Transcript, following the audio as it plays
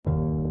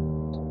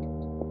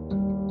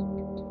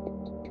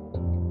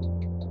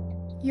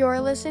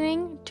You're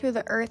listening to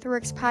the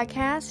Earthworks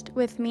podcast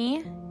with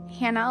me,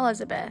 Hannah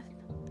Elizabeth,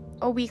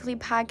 a weekly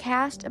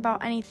podcast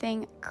about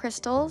anything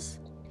crystals,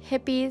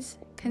 hippies,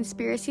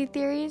 conspiracy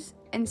theories,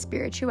 and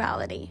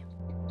spirituality.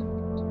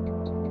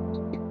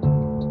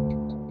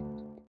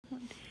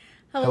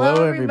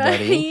 Hello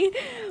everybody.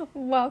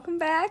 Welcome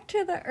back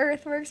to the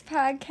Earthworks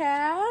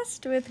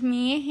podcast with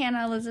me,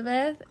 Hannah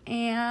Elizabeth,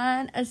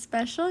 and a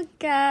special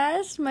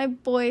guest, my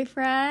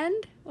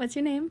boyfriend. What's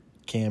your name?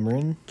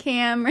 Cameron.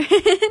 I'm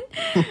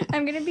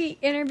going to be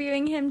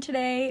interviewing him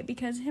today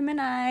because him and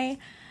I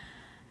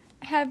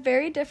have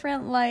very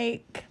different,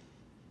 I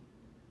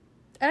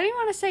don't even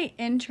want to say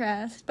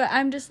interest, but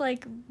I'm just,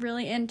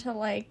 really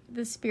into,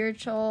 the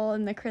spiritual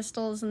and the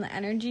crystals and the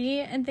energy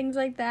and things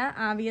like that,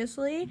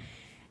 obviously.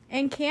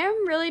 And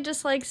Cam really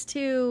just likes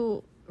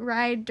to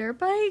ride dirt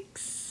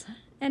bikes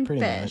and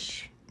Pretty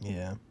fish. Much.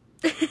 Yeah.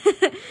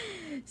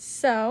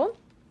 So,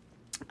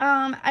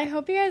 I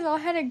hope you guys all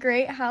had a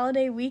great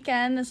holiday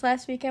weekend. This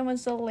last weekend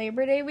was the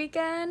Labor Day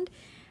weekend.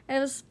 It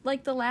was,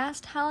 the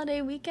last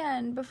holiday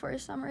weekend before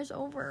summer's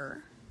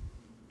over.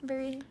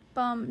 Very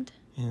bummed.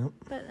 Yep.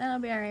 But that'll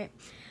be all right.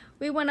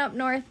 We went up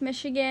north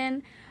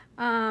Michigan.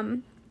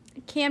 Cam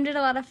did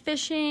a lot of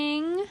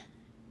fishing,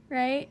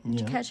 right? Did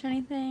you catch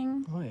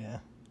anything? Oh, yeah.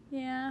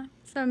 Yeah.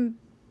 Some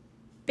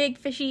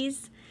big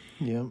fishies.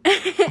 Yep.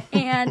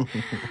 And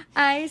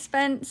I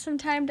spent some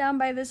time down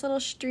by this little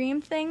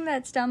stream thing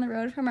that's down the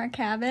road from our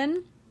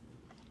cabin.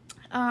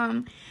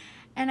 And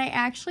I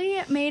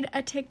actually made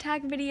a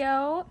TikTok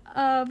video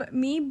of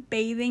me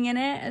bathing in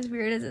it, as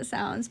weird as it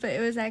sounds, but it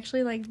was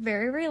actually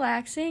very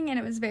relaxing and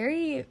it was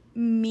very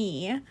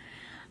me.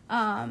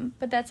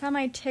 But that's on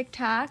my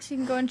TikTok, so you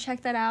can go and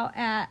check that out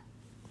at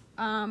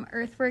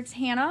Earthworks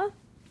Hannah,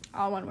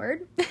 all one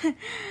word.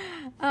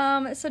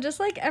 So just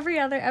like every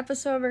other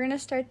episode, we're going to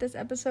start this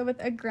episode with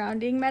a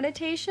grounding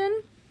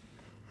meditation.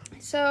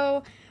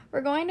 So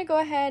we're going to go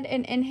ahead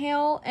and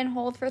inhale and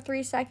hold for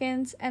 3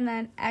 seconds and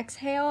then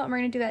exhale, and we're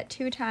going to do that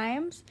 2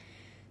 times.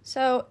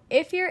 So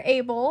if you're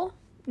able,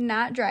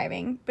 not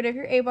driving, but if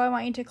you're able, I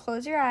want you to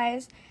close your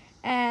eyes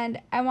and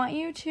I want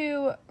you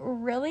to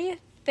really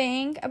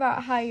think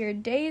about how your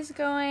day's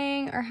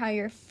going or how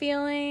you're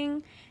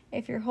feeling.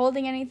 If you're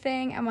holding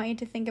anything, I want you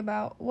to think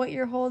about what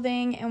you're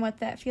holding and what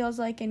that feels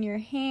like in your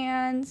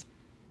hands.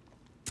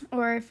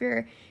 Or if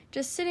you're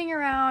just sitting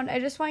around, I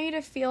just want you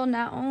to feel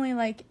not only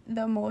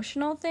the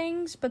emotional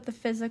things, but the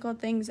physical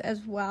things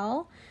as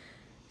well.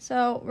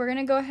 So we're going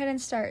to go ahead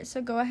and start.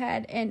 So go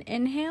ahead and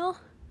inhale.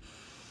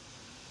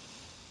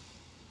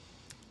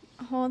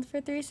 Hold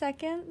for 3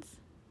 seconds.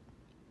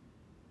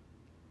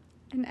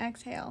 And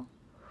exhale.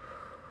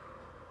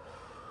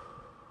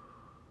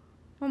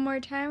 One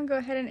more time, go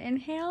ahead and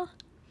inhale.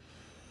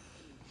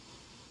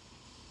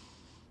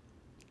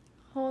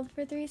 Hold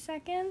for 3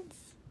 seconds.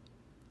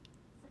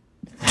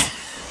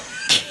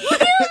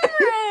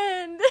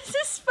 Cameron! This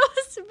is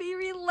supposed to be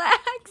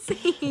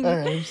relaxing.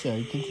 Alright, I'm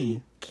sorry,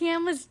 continue.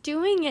 Cam was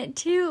doing it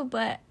too,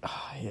 but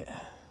Oh, yeah.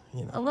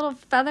 a little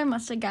feather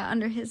must have got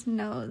under his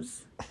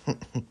nose.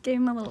 Gave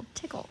him a little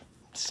tickle.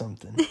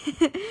 Something.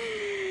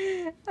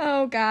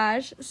 Oh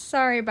gosh,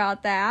 sorry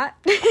about that.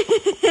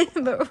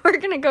 But we're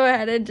gonna go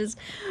ahead and just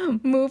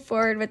move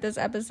forward with this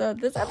episode.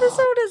 This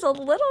episode is a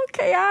little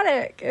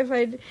chaotic, if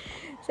I'd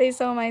say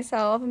so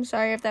myself. I'm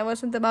sorry if that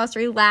wasn't the most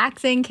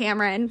relaxing,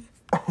 Cameron.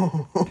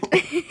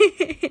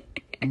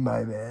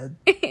 My bad.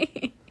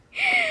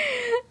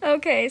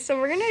 Okay, so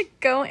we're gonna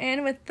go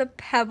in with the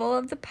pebble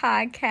of the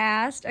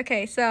podcast.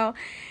 Okay, so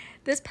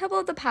this pebble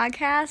of the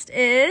podcast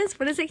is,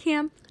 what is it,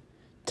 Cam?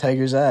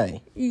 Tiger's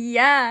Eye.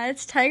 Yeah,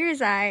 it's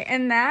Tiger's Eye.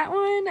 And that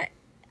one,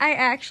 I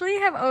actually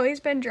have always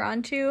been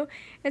drawn to.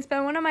 It's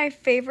been one of my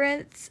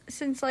favorites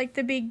since,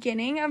 the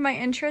beginning of my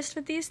interest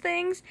with these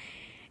things.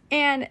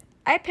 And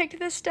I picked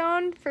this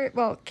stone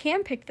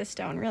Cam picked the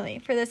stone, really,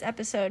 for this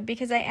episode.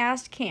 Because I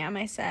asked Cam,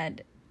 I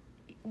said,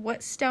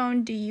 what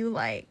stone do you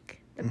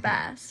like the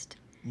best?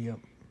 Yep.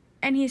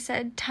 And he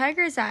said,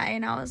 Tiger's Eye.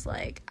 And I was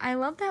like, I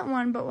love that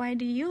one, but why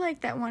do you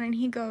like that one? And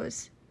he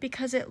goes,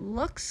 because it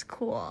looks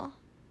cool.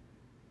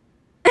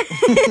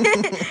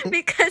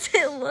 Because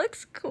it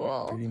looks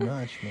cool. Pretty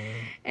much, man.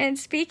 And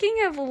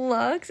speaking of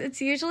looks, it's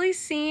usually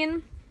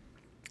seen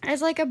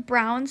as a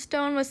brown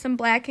stone with some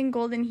black and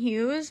golden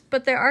hues,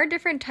 but there are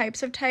different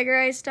types of tiger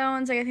eye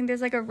stones. I think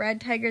there's a red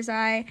tiger's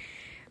eye,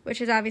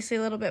 which is obviously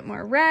a little bit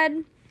more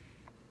red.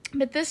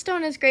 But this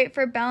stone is great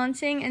for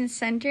balancing and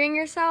centering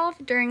yourself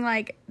during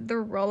the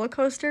roller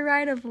coaster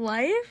ride of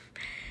life.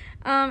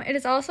 It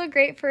is also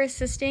great for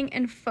assisting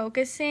in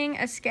focusing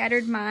a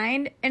scattered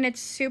mind, and it's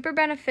super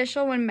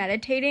beneficial when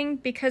meditating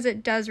because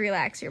it does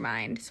relax your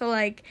mind. So,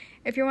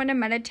 if you want to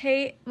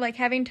meditate,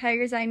 having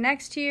Tiger's Eye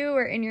next to you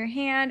or in your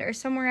hand or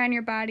somewhere on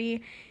your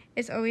body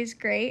is always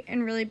great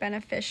and really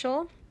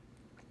beneficial.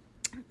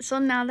 So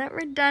now that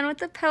we're done with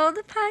the pill of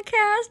the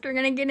podcast, we're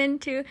going to get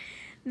into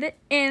the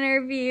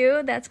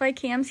interview. That's why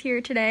Cam's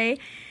here today.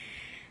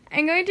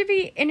 I'm going to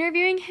be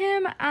interviewing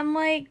him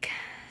on,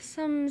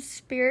 some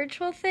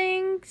spiritual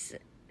things,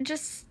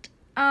 just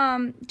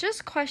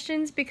Just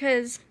questions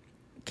because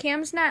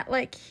Cam's not,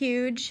 like,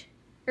 huge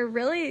or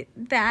really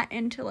that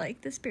into,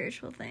 like, the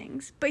spiritual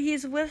things. But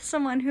he's with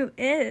someone who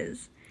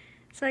is.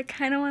 So I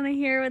kind of want to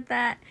hear what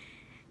that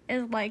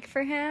is like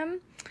for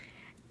him.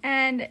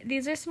 And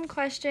these are some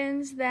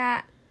questions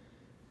that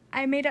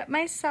I made up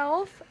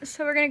myself.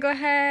 So we're going to go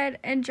ahead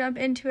and jump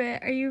into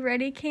it. Are you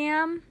ready,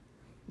 Cam?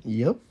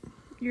 Yep.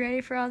 You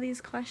ready for all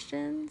these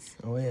questions?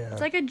 Oh, yeah.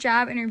 It's like a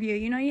job interview.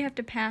 You know you have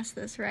to pass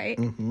this, right?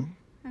 Mm-hmm.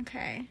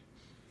 Okay.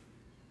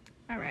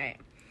 All right.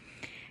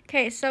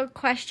 Okay, so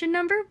question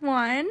number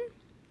 1.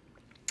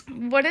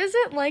 What is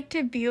it like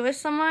to be with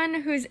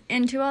someone who's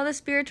into all the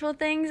spiritual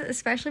things,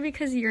 especially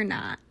because you're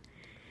not?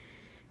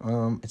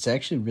 It's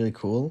actually really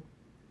cool,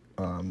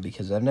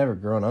 because I've never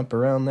grown up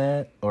around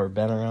that or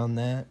been around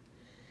that.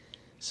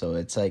 So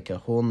it's like a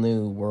whole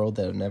new world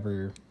that I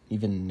never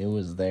even knew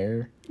was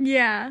there.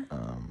 Yeah.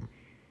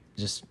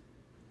 Just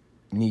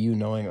you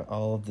knowing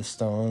all of the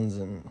stones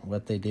and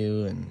what they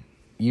do and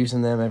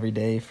using them every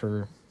day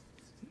for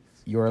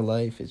your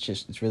life.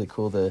 It's really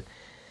cool to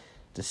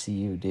see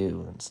you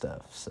do and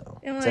stuff. So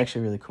And, it's like,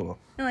 actually really cool.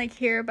 And, like,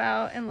 hear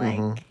about and,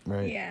 like,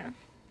 right. Yeah.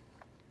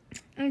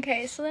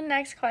 Okay, so the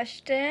next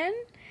question.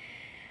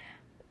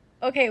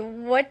 Okay,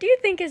 what do you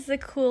think is the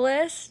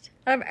coolest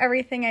of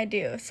everything I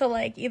do? So,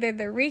 like, either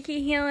the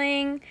Reiki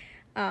healing,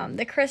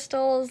 the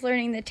crystals,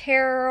 learning the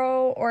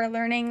tarot, or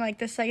learning, like,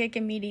 the psychic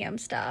and medium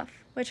stuff.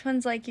 Which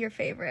one's, like, your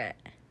favorite?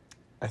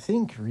 I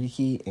think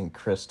Reiki and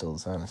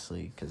crystals,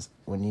 honestly, because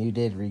when you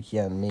did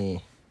Reiki on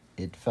me,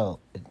 it felt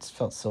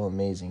so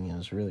amazing. It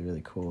was really,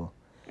 really cool.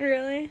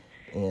 Really?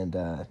 And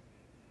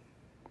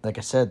like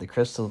I said, the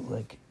crystal,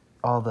 like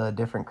all the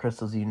different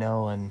crystals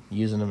and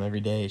using them every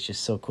day, it's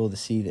just so cool to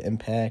see the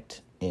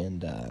impact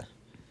and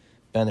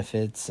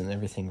benefits and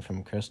everything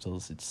from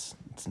crystals. It's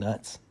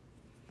nuts.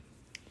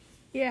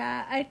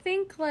 Yeah, I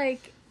think,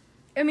 like,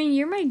 I mean,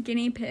 you're my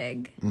guinea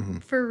pig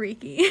for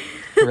Reiki.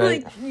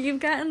 Right. Like,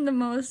 you've gotten the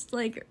most,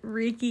 like,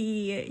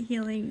 Reiki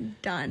healing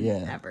done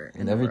ever.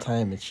 And every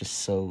time it's just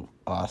so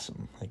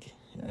awesome. Like,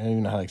 I don't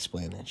even know how to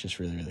explain it. It's just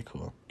really, really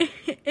cool.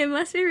 It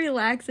must be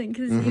relaxing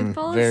because you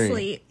fall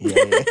asleep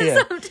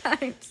yeah.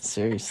 sometimes.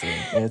 Seriously.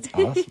 It's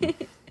awesome.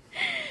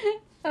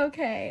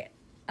 Okay.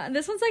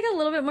 This one's, like, a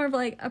little bit more of,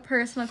 like, a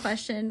personal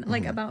question,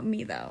 like, about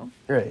me, though.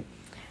 Right.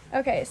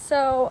 Okay,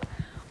 so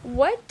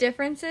what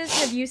differences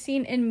have you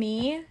seen in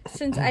me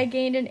since I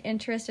gained an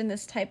interest in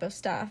this type of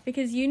stuff?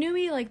 Because you knew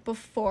me, like,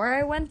 before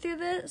I went through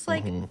this,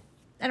 like, I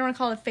don't want to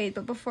call it a phase,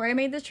 but before I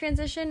made this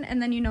transition,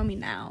 and then you know me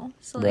now.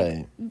 So,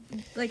 like,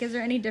 like, is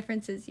there any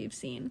differences you've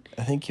seen?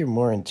 I think you're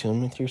more in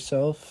tune with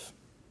yourself,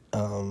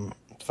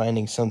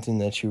 finding something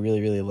that you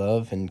really, really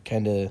love and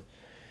kind of,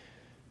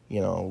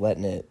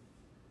 letting it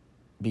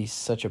be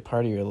such a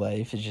part of your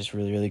life is just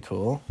really, really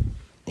cool.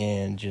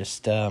 And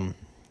just,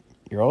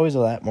 you're always a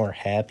lot more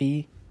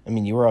happy. I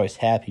mean, you were always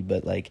happy,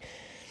 but, like,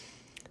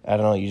 I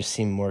don't know, you just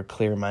seem more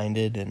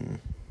clear-minded and...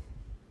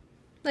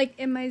 Like,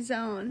 in my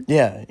zone.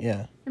 Yeah.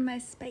 In my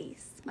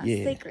space. My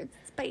sacred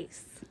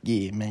space.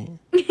 Yeah, man.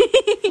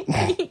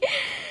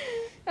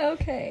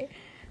 Okay,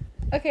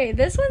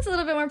 this one's a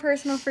little bit more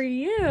personal for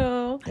you.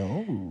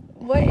 Oh.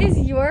 What is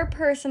your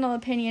personal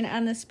opinion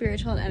on the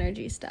spiritual and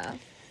energy stuff?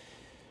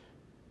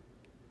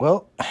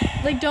 Well...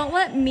 Like, don't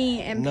let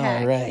me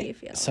impact how you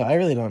feel. So I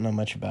really don't know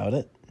much about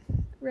it.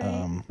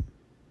 Right.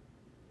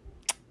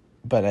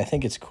 But I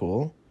think it's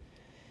cool.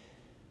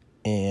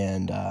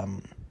 And I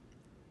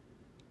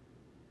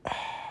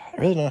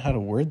really don't know how to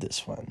word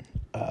this one.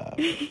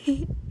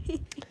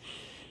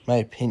 My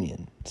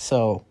opinion.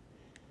 So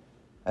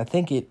I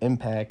think it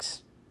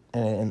impacts,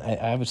 and I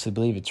obviously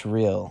believe it's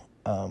real.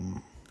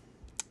 I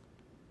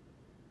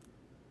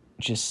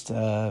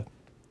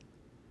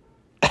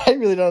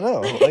really don't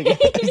know. Like,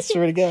 I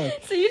swear to God.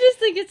 So you just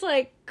think it's,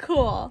 like,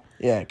 cool.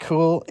 Yeah,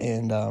 cool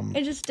and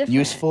it's just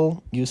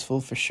different.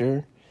 Useful for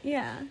sure.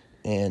 Yeah.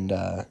 And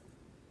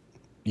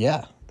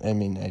yeah, I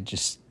mean,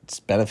 it's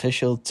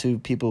beneficial to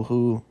people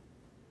who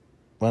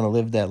want to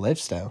live that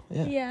lifestyle.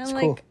 Yeah, it's and,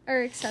 cool. Like,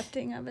 are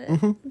accepting of it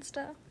and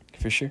stuff.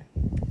 For sure.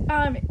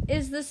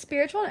 Is the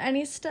spiritual and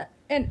any stuff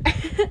and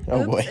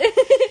oh boy.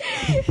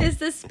 Is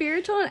the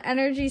spiritual and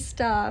energy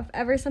stuff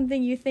ever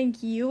something you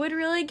think you would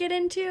really get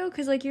into?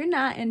 Because, like, you're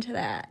not into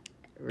that,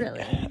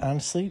 really.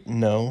 Honestly,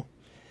 no.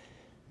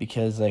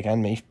 Because, like,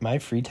 on my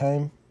free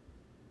time,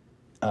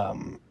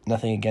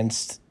 nothing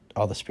against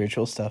all the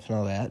spiritual stuff and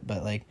all that,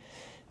 but, like,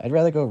 I'd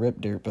rather go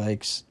rip dirt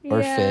bikes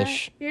or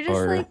fish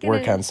or like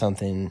work on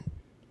something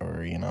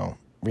or,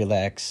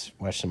 relax,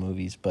 watch some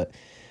movies. But,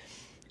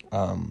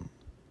 yeah,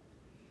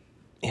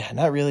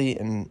 not really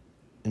in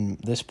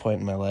this point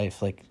in my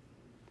life, like,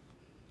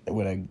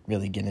 would I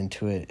really get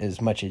into it as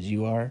much as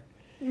you are.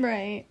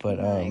 Right. But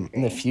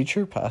in the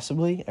future,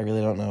 possibly. I really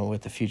don't know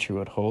what the future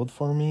would hold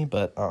for me,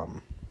 but...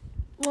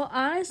 Well,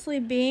 honestly,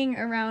 being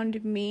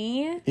around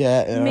me...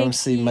 Yeah, it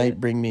honestly might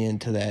bring me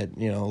into that,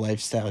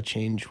 lifestyle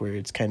change where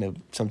it's kind of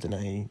something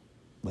I,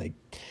 like,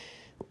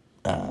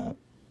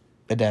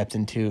 adapt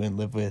into and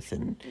live with.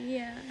 And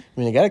Yeah. I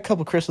mean, I got a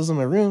couple crystals in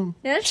my room.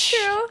 That's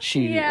true.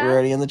 We're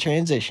already in the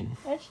transition.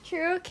 That's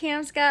true.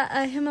 Cam's got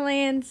a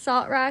Himalayan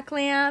salt rock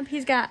lamp.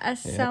 He's got a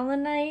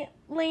selenite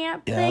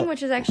lamp thing,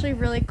 which is actually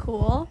really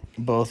cool.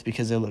 Both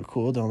because they look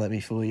cool. Don't let me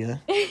fool you.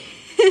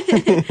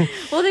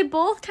 Well, they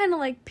both kind of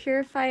like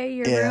purify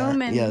your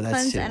room and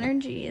cleanse too.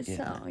 energy. Yeah.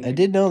 So I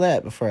did know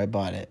that before I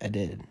bought it. I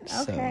did.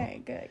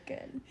 Okay,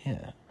 good.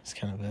 Yeah, it's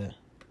kind of a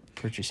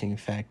purchasing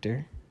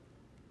factor.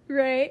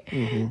 Right.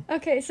 Mm-hmm.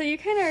 Okay, so you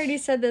kind of already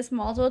said this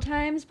multiple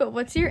times, but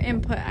what's your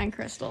input on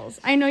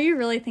crystals? I know you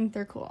really think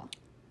they're cool.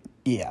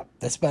 Yeah,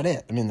 that's about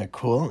it. I mean, they're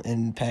cool,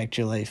 impact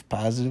your life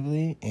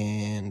positively,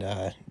 and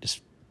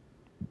just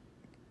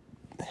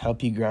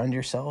help you ground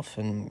yourself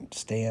and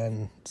stay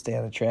on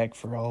a track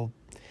for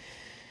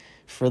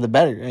the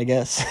better, I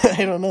guess.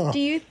 I don't know. Do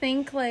you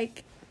think,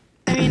 like,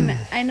 I mean,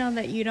 I know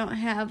that you don't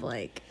have,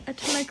 like, a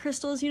ton of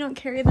crystals. You don't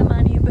carry them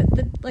on you, but,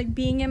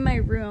 being in my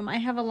room, I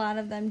have a lot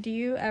of them. Do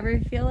you ever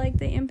feel like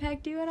they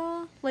impact you at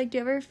all? Like, do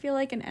you ever feel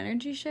like an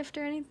energy shift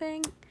or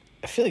anything?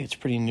 I feel like it's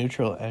pretty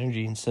neutral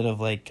energy instead of,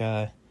 like,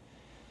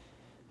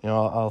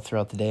 all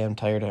throughout the day I'm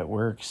tired at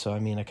work. So, I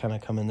mean, I kind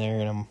of come in there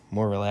and I'm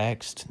more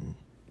relaxed and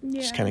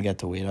just kind of got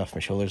the weight off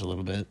my shoulders a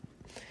little bit.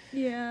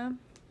 Yeah.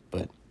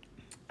 But.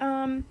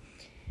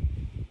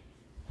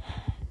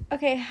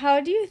 Okay, how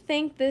do you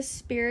think this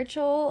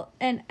spiritual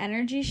and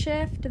energy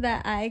shift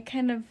that I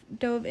kind of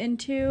dove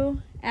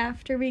into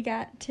after we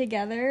got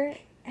together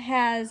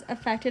has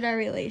affected our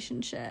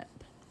relationship?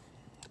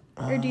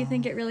 Or do you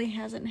think it really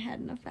hasn't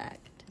had an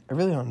effect? I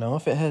really don't know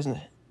if it has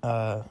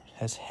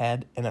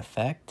had an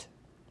effect.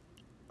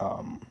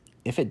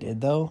 If it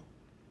did, though,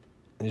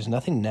 there's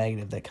nothing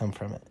negative that come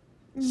from it.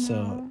 No.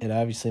 So it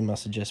obviously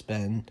must have just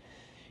been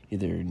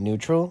either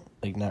neutral,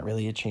 like not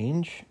really a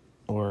change,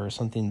 or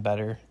something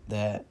better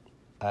that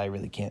I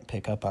really can't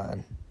pick up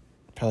on.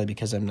 Probably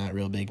because I'm not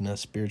real big into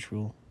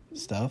spiritual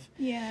stuff.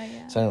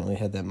 Yeah. So I don't really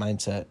have that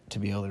mindset to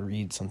be able to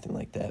read something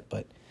like that.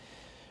 But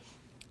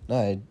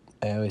no,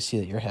 I always see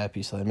that you're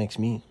happy, so that makes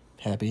me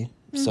happy.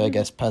 Mm-hmm. So I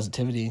guess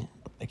positivity,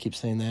 I keep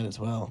saying that as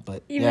well.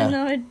 But even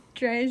though it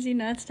drives you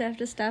nuts to have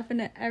to stop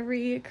in at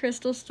every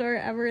crystal store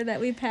ever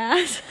that we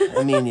pass.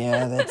 I mean,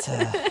 yeah, that's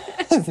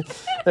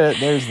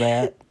there's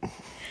that.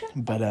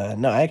 But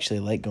no, I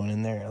actually like going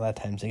in there. A lot of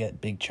times I get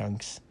big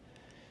chunks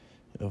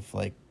of,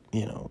 like,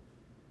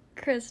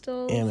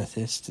 crystals,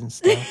 amethyst and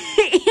stuff.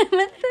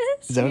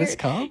 Amethyst? Is that what it's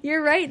called?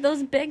 You're right.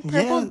 Those big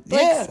purple,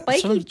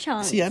 spiky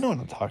chunks. See, I know what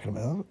I'm talking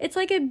about. It's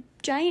like a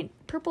giant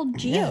purple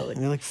geode. Yeah,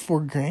 they're like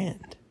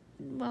 $4,000.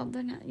 Well,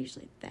 they're not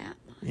usually that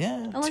much. Yeah,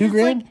 unless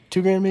 $2,000, like,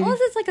 $2,000 maybe. Unless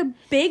it's like a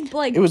big,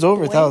 like, it was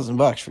over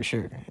 $1,000 for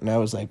sure, and I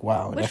was like,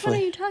 wow. Which one are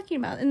you talking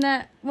about? In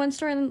that one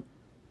store?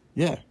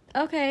 Yeah.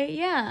 Okay,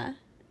 yeah.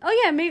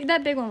 Oh yeah, maybe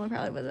that big one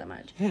probably was that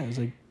much. Yeah, it was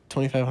like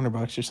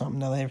 $2,500 or something.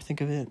 Now that I ever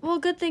think of it. Well,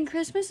 good thing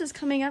Christmas is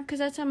coming up because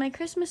that's on my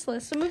Christmas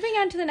list. So moving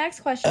on to the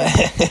next question.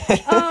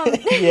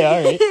 Yeah,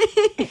 all right.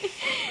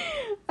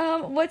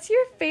 What's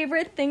your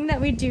favorite thing that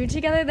we do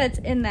together that's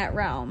in that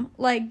realm?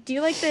 Like, do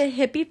you like the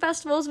hippie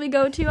festivals we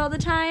go to all the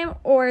time,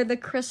 or the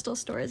crystal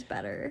stores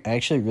better? I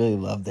actually really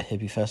love the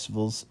hippie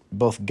festivals,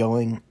 both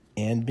going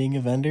and being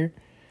a vendor.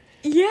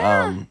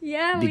 Yeah,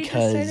 we just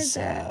started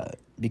that.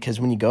 Because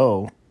when you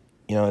go,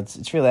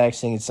 it's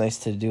relaxing. It's nice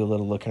to do a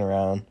little looking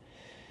around,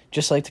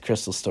 just like the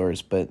crystal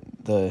stores. But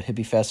the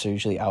hippie fests are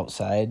usually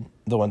outside,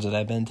 the ones that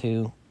I've been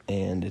to,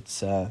 and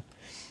it's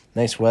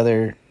nice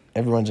weather.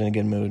 Everyone's in a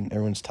good mood.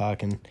 Everyone's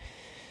talking.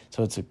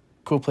 So it's a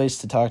cool place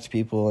to talk to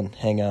people and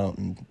hang out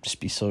and just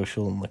be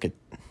social and look at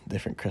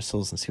different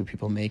crystals and see what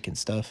people make and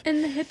stuff.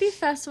 And the hippie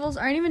festivals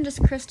aren't even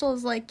just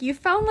crystals. Like, you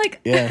found, like...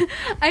 Yeah.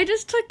 I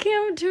just took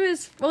him to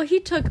his... Well, he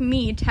took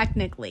me,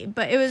 technically.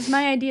 But it was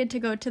my idea to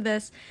go to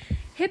this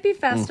hippie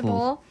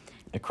festival.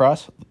 Mm-hmm.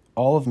 Across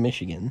all of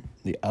Michigan.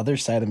 The other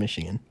side of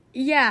Michigan.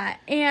 Yeah.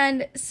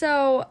 And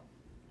so,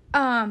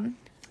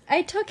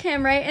 I took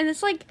him, right? And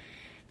it's like...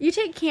 You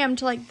take Cam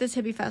to, like, this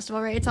hippie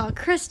festival, right? It's all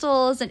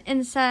crystals and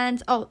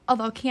incense. Oh,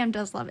 although Cam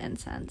does love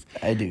incense.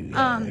 I do,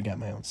 yeah. I got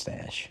my own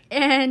stash.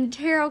 And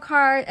tarot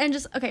cards and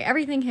just,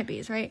 everything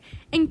hippies, right?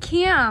 And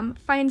Cam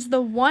finds the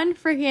one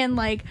freaking,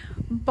 like,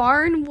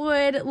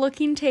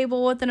 barnwood-looking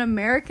table with an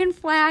American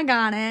flag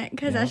on it,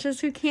 because that's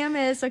just who Cam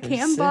is, so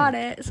Cam bought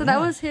it. So that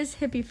was his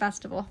hippie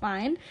festival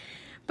find.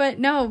 But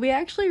no, we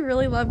actually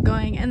really love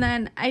going. And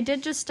then I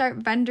did just start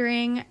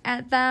vendoring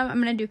at them.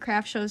 I'm going to do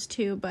craft shows,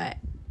 too, but...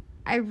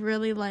 I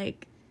really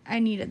I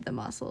needed the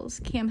muscles.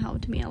 Cam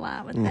helped me a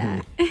lot with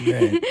that.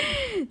 Right.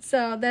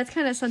 So that's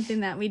kind of something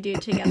that we do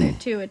together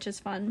too, which is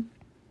fun.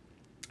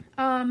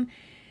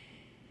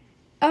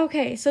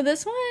 Okay, so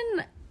this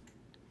one,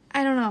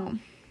 I don't know.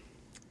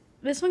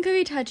 This one could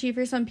be touchy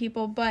for some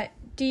people, but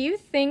do you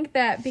think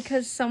that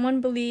because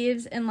someone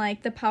believes in,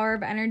 like, the power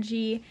of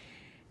energy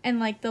and,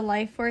 like, the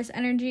life force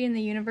energy in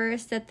the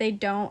universe that they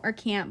don't or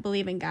can't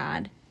believe in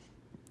God?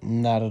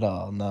 Not at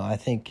all. No, I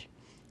think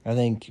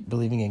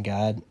believing in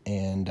God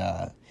and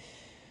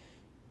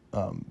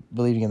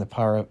believing in the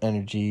power of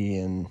energy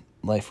and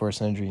life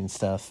force energy and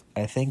stuff,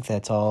 I think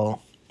that's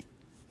all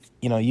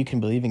you can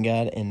believe in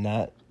God and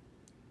not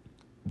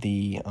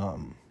the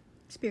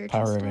spiritual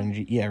power stuff. of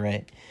energy. Yeah,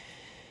 right.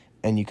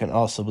 And you can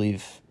also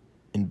believe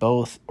in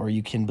both, or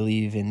you can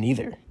believe in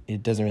neither.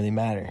 It doesn't really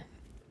matter.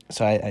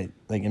 So I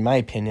like, in my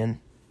opinion,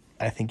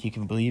 I think you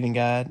can believe in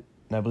God,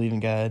 not believe in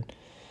God,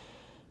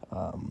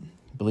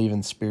 believe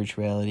in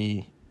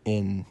spirituality,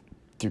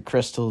 through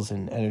crystals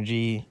and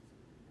energy,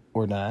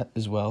 or not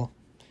as well.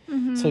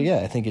 Mm-hmm. So yeah,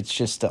 I think it's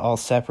just all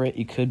separate.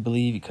 You could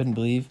believe, you couldn't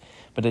believe,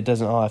 but it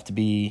doesn't all have to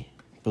be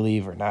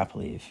believe or not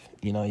believe.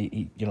 You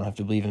don't have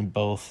to believe in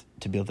both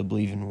to be able to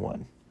believe in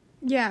one.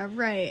 Yeah,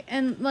 right.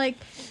 And, like,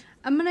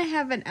 I'm going to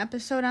have an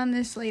episode on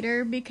this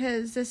later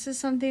because this is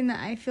something that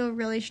I feel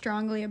really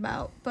strongly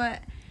about.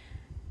 But,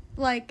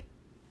 like,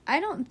 I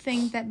don't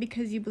think that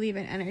because you believe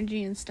in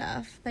energy and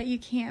stuff that you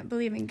can't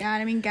believe in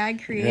God. I mean,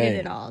 God created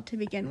it all to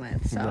begin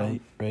with. So.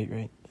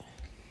 Right.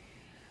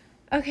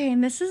 Okay,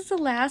 and this is the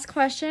last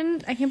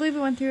question. I can't believe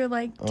we went through,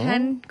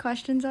 10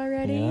 questions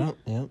already.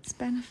 Yeah. It's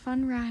been a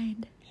fun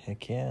ride.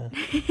 Heck yeah.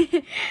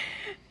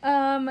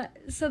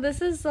 So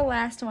this is the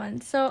last one.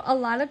 So a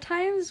lot of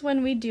times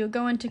when we do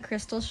go into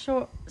crystal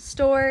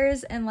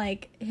stores and,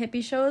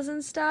 hippie shows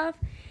and stuff,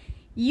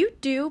 you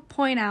do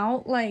point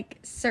out,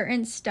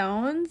 certain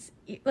stones,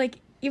 even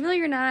though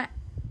you're not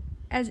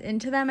as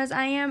into them as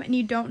I am and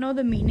you don't know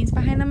the meanings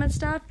behind them and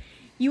stuff,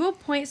 you will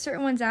point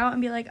certain ones out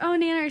and be like, oh,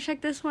 Nana,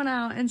 check this one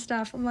out and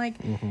stuff. I'm like,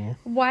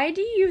 Why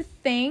do you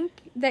think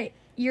that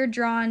you're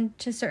drawn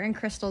to certain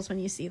crystals when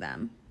you see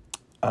them?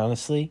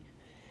 Honestly,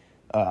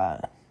 for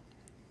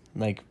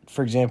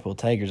example,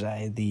 Tiger's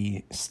Eye,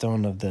 the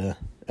stone of the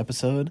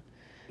episode.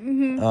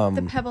 Mm-hmm.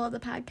 The pebble of the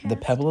podcast. The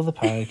pebble of the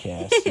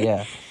podcast,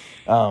 yeah.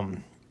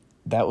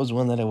 That was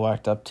one that I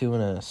walked up to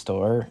in a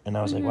store, and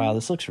I was like, wow,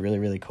 this looks really,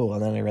 really cool.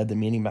 And then I read the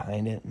meaning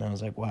behind it, and I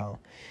was like, wow.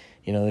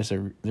 There's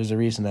a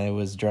reason I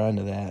was drawn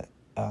to that,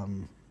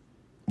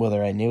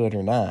 whether I knew it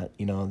or not.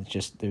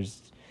 Just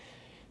there's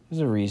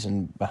a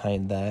reason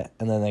behind that.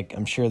 And then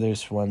I'm sure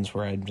there's ones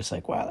where I'm just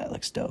like, wow, that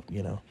looks dope.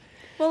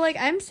 Well,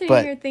 I'm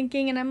sitting here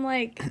thinking, and I'm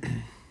like,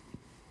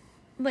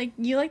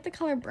 you like the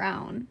color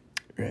brown,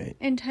 right?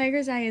 And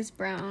Tiger's Eye is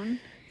brown.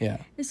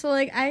 Yeah. So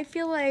I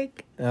feel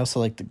like I also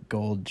like the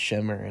gold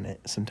shimmer in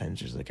it. Sometimes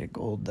there's a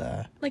gold,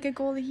 like a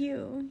gold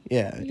hue.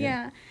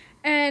 Yeah.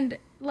 And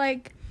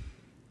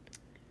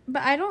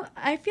but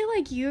I feel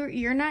like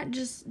you're not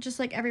just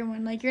like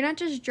everyone. You're not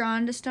just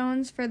drawn to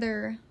stones for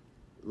their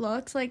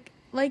looks.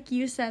 Like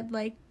you said,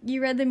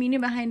 you read the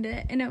meaning behind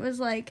it, and it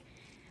was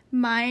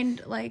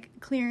mind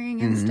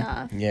clearing and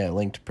stuff. Yeah,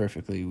 linked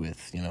perfectly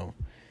with,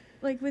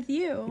 with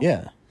you.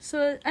 Yeah.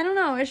 So I don't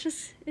know,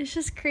 it's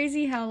just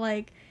crazy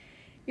how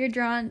you're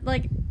drawn,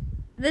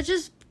 that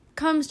just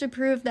comes to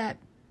prove that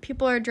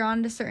people are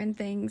drawn to certain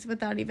things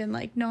without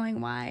even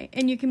knowing why.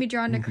 And you can be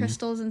drawn to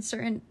crystals and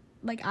certain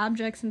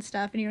objects and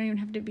stuff, and you don't even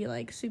have to be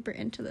super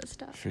into this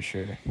stuff. For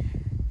sure.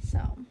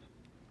 So,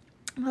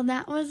 well,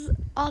 that was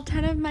all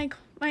 10 of my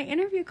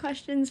interview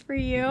questions for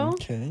you.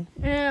 Okay.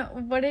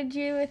 What did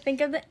you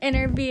think of the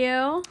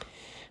interview?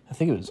 I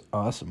think it was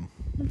awesome.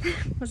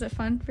 Was it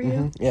fun for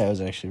you? Yeah, it was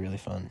actually really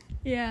fun.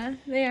 Yeah,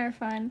 they are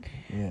fun.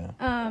 Yeah.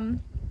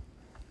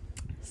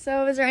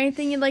 So is there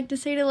anything you'd like to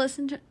say to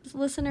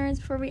listeners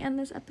before we end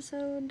this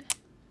episode?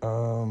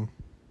 I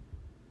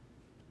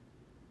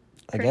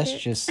guess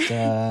just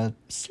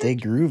stay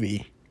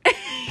groovy.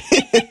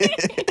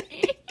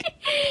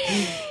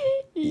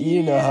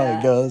 You know how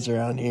it goes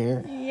around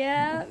here.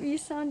 Yeah, you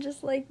sound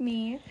just like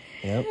me.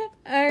 Yep. All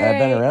right. I've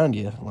been around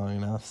you long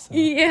enough. So.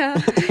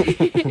 Yeah.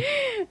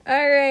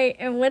 All right,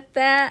 and with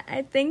that,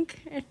 I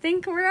think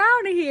we're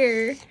out of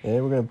here.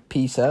 Yeah, we're gonna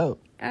peace out.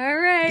 All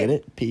right. Get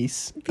it?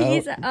 Peace.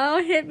 Peace.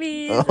 Oh,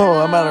 hippies. Oh,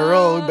 I'm on a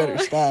roll. We better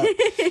stop.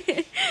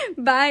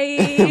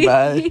 Bye.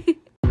 Bye.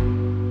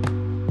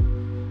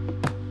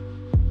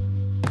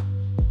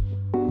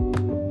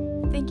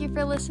 Thank you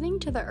for listening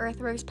to the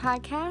Earthworks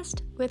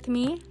podcast with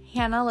me,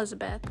 Hannah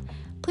Elizabeth.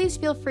 Please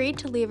feel free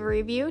to leave a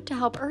review to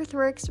help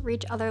Earthworks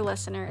reach other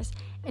listeners.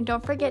 And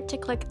don't forget to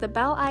click the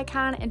bell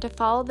icon and to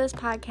follow this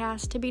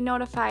podcast to be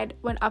notified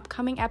when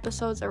upcoming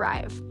episodes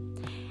arrive.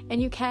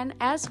 And you can,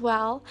 as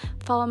well,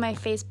 follow my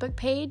Facebook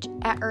page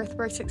at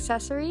Earthworks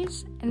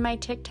Accessories and my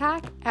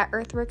TikTok at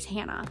Earthworks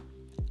Hannah.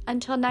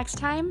 Until next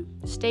time,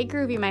 stay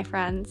groovy, my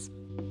friends.